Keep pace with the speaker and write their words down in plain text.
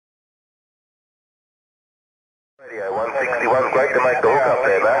Radio 161, great to make the hook up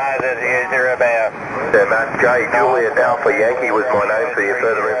there, Matt. Yeah, Matt, J. Juliet Alpha Yankee was my name for your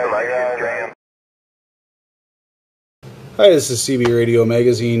further information. Hi, this is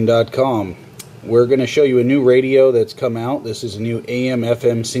cbradiomagazine.com. We're going to show you a new radio that's come out. This is a new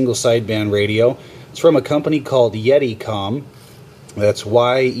AM/FM single sideband radio. It's from a company called Yeticom. That's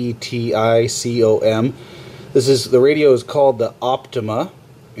Yeticom. The radio is called the Optima,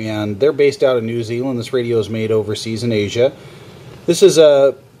 and they're based out of New Zealand. This radio is made overseas in Asia. This is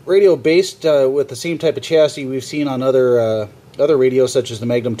a radio based with the same type of chassis we've seen on other radios, such as the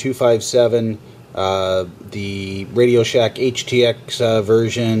Magnum 257, the Radio Shack HTX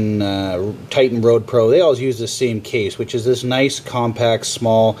version, Titan Road Pro. They always use the same case, which is this nice, compact,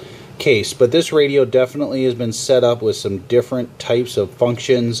 small case. But this radio definitely has been set up with some different types of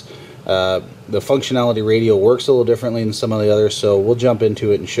functions. The functionality radio works a little differently than some of the others, so we'll jump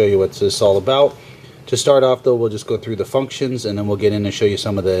into it and show you what this is all about. To start off, though, we'll just go through the functions, and then we'll get in and show you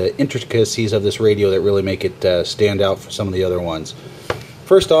some of the intricacies of this radio that really make it stand out for some of the other ones.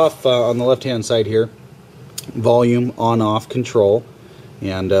 First off, on the left-hand side here, volume on-off control,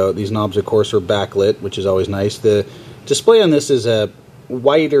 and these knobs, of course, are backlit, which is always nice. The display on this is a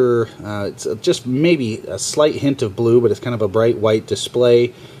whiter, it's just maybe a slight hint of blue, but it's kind of a bright white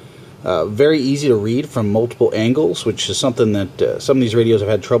display. Very easy to read from multiple angles, which is something that some of these radios have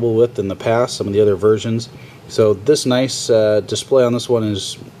had trouble with in the past, some of the other versions. So this nice display on this one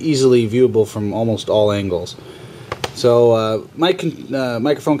is easily viewable from almost all angles. So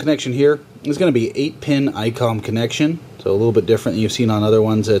microphone connection here is going to be 8-pin ICOM connection, so a little bit different than you've seen on other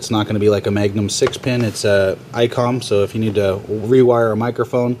ones. It's not going to be like a Magnum 6-pin, it's a ICOM, so if you need to rewire a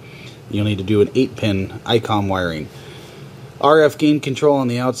microphone, you'll need to do an 8-pin ICOM wiring. RF gain control on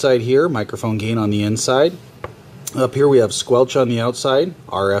the outside here, microphone gain on the inside. Up here we have squelch on the outside,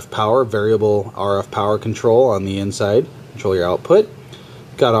 RF power, variable RF power control on the inside, control your output.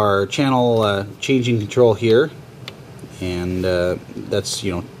 Got our channel changing control here, and that's,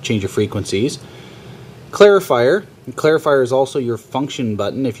 change your frequencies. Clarifier. Clarifier is also your function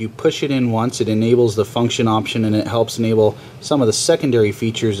button. If you push it in once, it enables the function option, and it helps enable some of the secondary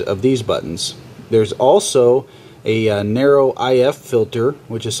features of these buttons. There's also a narrow IF filter,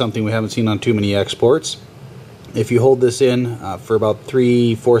 which is something we haven't seen on too many exports. If you hold this in for about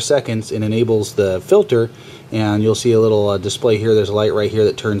 3-4 seconds, it enables the filter, and you'll see a little display here. There's a light right here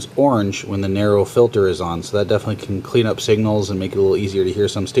that turns orange when the narrow filter is on, so that definitely can clean up signals and make it a little easier to hear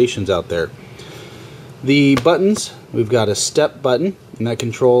some stations out there. The buttons, we've got a step button, and that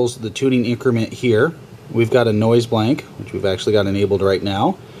controls the tuning increment here. We've got a noise blank, which we've actually got enabled right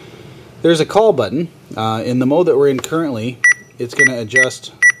now. There's a call button. In the mode that we're in currently, it's going to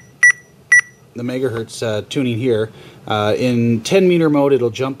adjust the megahertz tuning here. In 10 meter mode,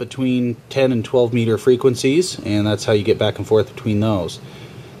 it'll jump between 10 and 12 meter frequencies, and that's how you get back and forth between those.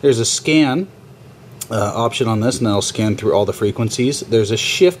 There's a scan option on this, and that'll scan through all the frequencies. There's a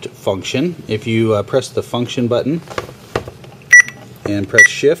shift function. If you press the function button and press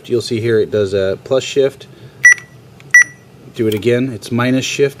shift, you'll see here it does a plus shift. Do it again, it's minus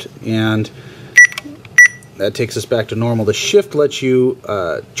shift, and that takes us back to normal. The shift lets you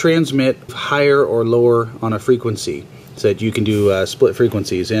transmit higher or lower on a frequency, so that you can do split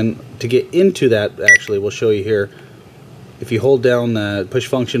frequencies. And to get into that, actually, we'll show you here. If you hold down the push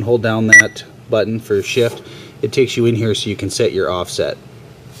function, hold down that button for shift, it takes you in here so you can set your offset.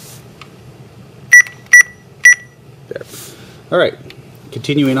 There. All right.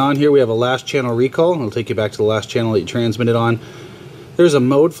 Continuing on here, we have a last channel recall. It'll take you back to the last channel that you transmitted on. There's a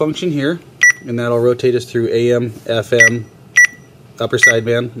mode function here, and that'll rotate us through AM, FM, upper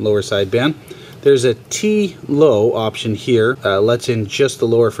sideband, lower sideband. There's a T-low option here, lets in just the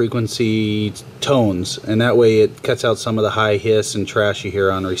lower frequency tones, and that way it cuts out some of the high hiss and trash you hear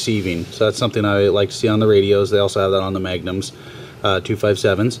on receiving. So that's something I like to see on the radios. They also have that on the Magnums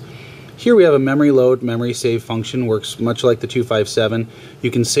 257s. Here we have a memory load, memory save function, works much like the 257. You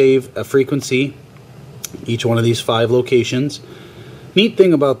can save a frequency, each one of these 5 locations. Neat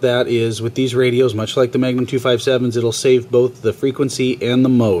thing about that is with these radios, much like the Magnum 257s, it'll save both the frequency and the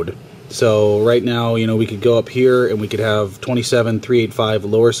mode. So right now, we could go up here and we could have 27,385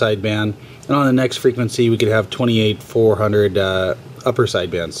 lower sideband, and on the next frequency we could have 28,400 upper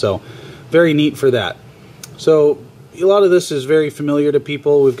sideband. So very neat for that. So a lot of this is very familiar to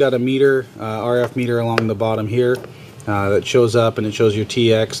people. We've got a meter, RF meter along the bottom here that shows up, and it shows your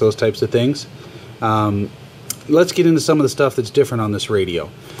TX, those types of things. Let's get into some of the stuff that's different on this radio.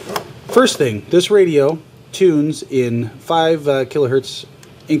 First thing, this radio tunes in 5 kilohertz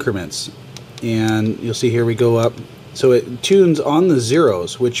increments, and you'll see here we go up So it tunes on the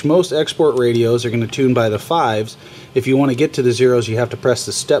zeros, which most export radios are going to tune by the fives. If you want to get to the zeros, you have to press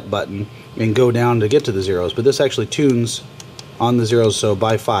the step button and go down to get to the zeros. But this actually tunes on the zeros, so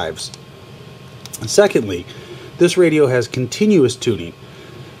by fives. Secondly, this radio has continuous tuning.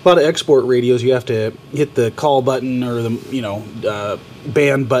 A lot of export radios, you have to hit the call button or the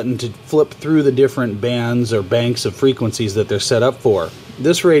band button to flip through the different bands or banks of frequencies that they're set up for.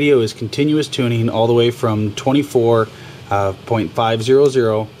 This radio is continuous tuning all the way from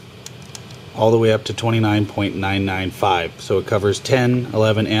 24.500 all the way up to 29.995. So it covers 10,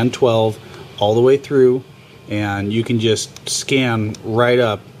 11, and 12 all the way through, and you can just scan right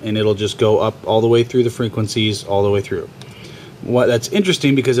up and it'll just go up all the way through the frequencies all the way through. That's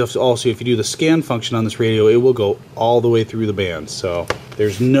interesting because also if you do the scan function on this radio, it will go all the way through the bands. So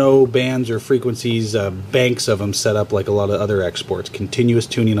there's no bands or frequencies, banks of them set up like a lot of other exports. Continuous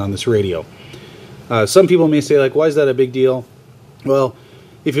tuning on this radio. Some people may say, like, why is that a big deal? Well,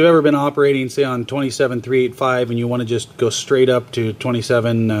 if you've ever been operating, say, on 27385 and you want to just go straight up to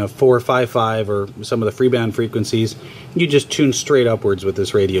 27455 or some of the freeband frequencies, you just tune straight upwards with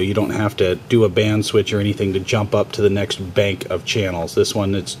this radio. You don't have to do a band switch or anything to jump up to the next bank of channels. This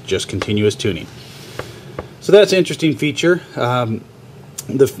one, it's just continuous tuning. So that's an interesting feature. The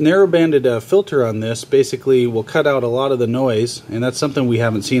narrow-banded filter on this basically will cut out a lot of the noise, and that's something we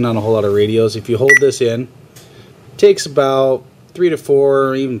haven't seen on a whole lot of radios. If you hold this in, it takes about 3 to 4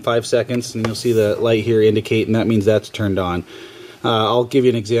 or even 5 seconds, and you'll see the light here indicate, and that means that's turned on. I'll give you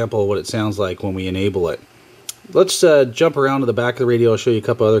an example of what it sounds like when we enable it. Let's jump around to the back of the radio. I'll show you a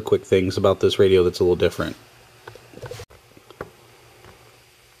couple other quick things about this radio that's a little different.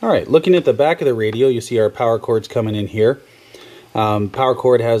 Alright, looking at the back of the radio, you see our power cords coming in here. Power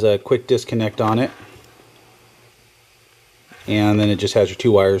cord has a quick disconnect on it, and then it just has your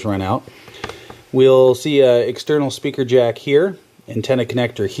 2 wires run out. We'll see an external speaker jack here, antenna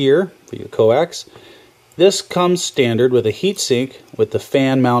connector here for your coax. This comes standard with a heat sink with the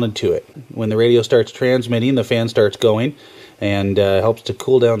fan mounted to it. When the radio starts transmitting, the fan starts going and helps to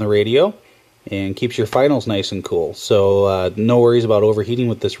cool down the radio and keeps your finals nice and cool. So no worries about overheating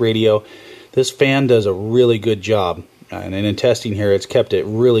with this radio. This fan does a really good job. And in testing here, it's kept it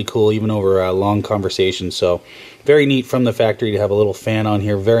really cool even over long conversations. So very neat from the factory to have a little fan on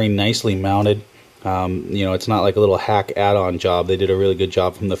here, very nicely mounted. It's not like a little hack add-on job. They did a really good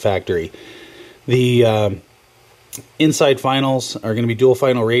job from the factory. The inside finals are going to be dual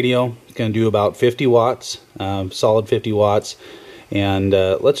final radio. It's going to do about 50 watts, solid 50 watts. And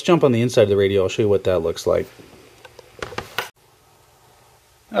let's jump on the inside of the radio. I'll show you what that looks like.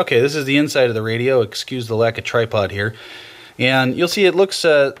 Okay, this is the inside of the radio. Excuse the lack of tripod here. And you'll see it looks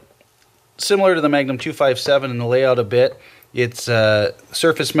similar to the Magnum 257 in the layout a bit. It's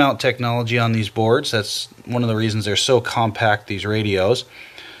surface mount technology on these boards. That's one of the reasons they're so compact, these radios.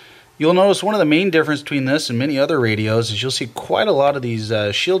 You'll notice one of the main differences between this and many other radios is you'll see quite a lot of these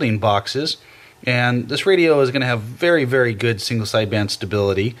shielding boxes. And this radio is going to have very, very good single sideband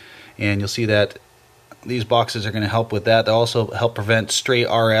stability. And you'll see that these boxes are going to help with that. They also help prevent stray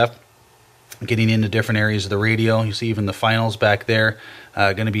RF getting into different areas of the radio. You see even the finals back there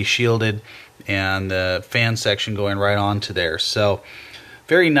going to be shielded, and the fan section going right onto there. So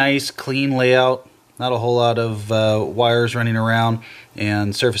very nice, clean layout. Not a whole lot of wires running around,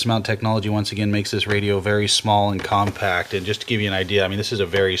 and surface mount technology once again makes this radio very small and compact. And just to give you an idea, I mean, this is a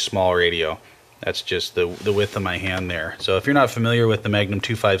very small radio. That's just the width of my hand there. So if you're not familiar with the Magnum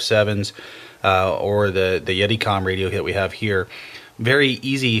 257s or the Yeticom radio that we have here, very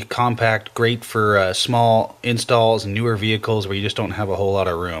easy, compact, great for small installs and newer vehicles where you just don't have a whole lot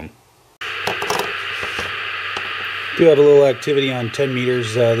of room. We do have a little activity on 10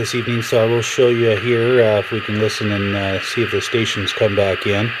 meters this evening, so I will show you here if we can listen and see if the stations come back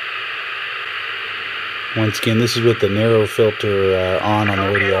in. Once again, this is with the narrow filter on the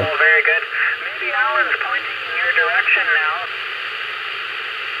radio. Well, very good. Maybe Alan's pointing in your direction now.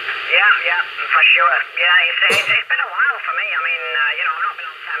 Yeah, for sure. Yeah, it's been a while for me. I mean, I've not been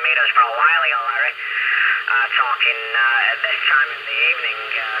on 10 meters for a while here, Larry. Talking at this time of the evening,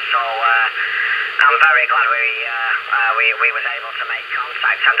 so I'm very glad we was able to make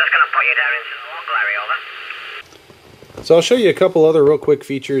contact. I'm just going to put you down into the log, Larry, over. So I'll show you a couple other real quick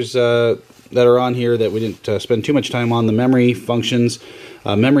features that are on here that we didn't spend too much time on. The memory functions,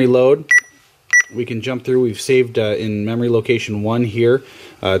 memory load. We can jump through. We've saved in memory location 1 here,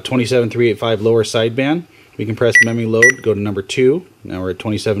 27385 lower sideband. We can press memory load, go to number 2. Now we're at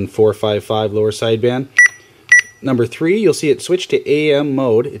 27455 lower sideband. Number 3, you'll see it switch to AM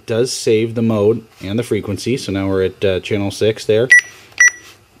mode. It does save the mode and the frequency, so now we're at channel 6 there.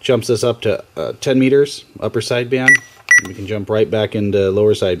 jumps us up to 10 meters upper sideband. We can jump right back into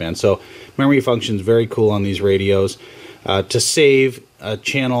lower sideband. So memory functions very cool on these radios. To save a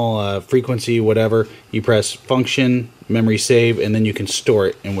channel frequency, whatever, you press function, memory save, and then you can store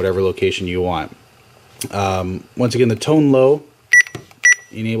it in whatever location you want. Once again, the tone low,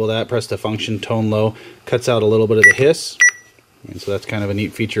 enable that, press the function tone low, cuts out a little bit of the hiss, and so that's kind of a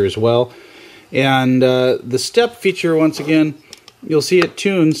neat feature as well. And the step feature, once again, you'll see it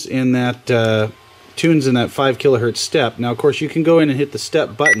tunes in that 5 kilohertz step. Now, of course, you can go in and hit the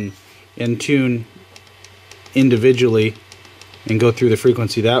step button and tune individually and go through the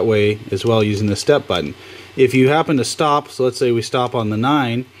frequency that way as well using the step button. If you happen to stop, so let's say we stop on the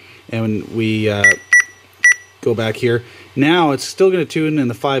 9 and we go back here, now it's still going to tune in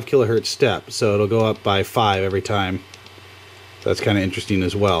the 5 kilohertz step, so it'll go up by 5 every time. That's kind of interesting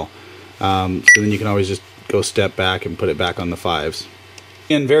as well. So then you can always just go step back and put it back on the 5s.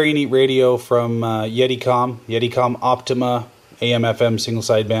 And very neat radio from Yeticom Optima, AM FM single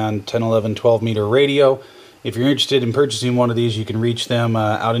sideband 10, 11, 12 meter radio. If you're interested in purchasing one of these, you can reach them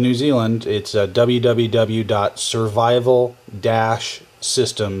out of New Zealand. It's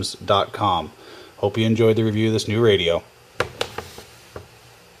www.survival-systems.com. Hope you enjoyed the review of this new radio.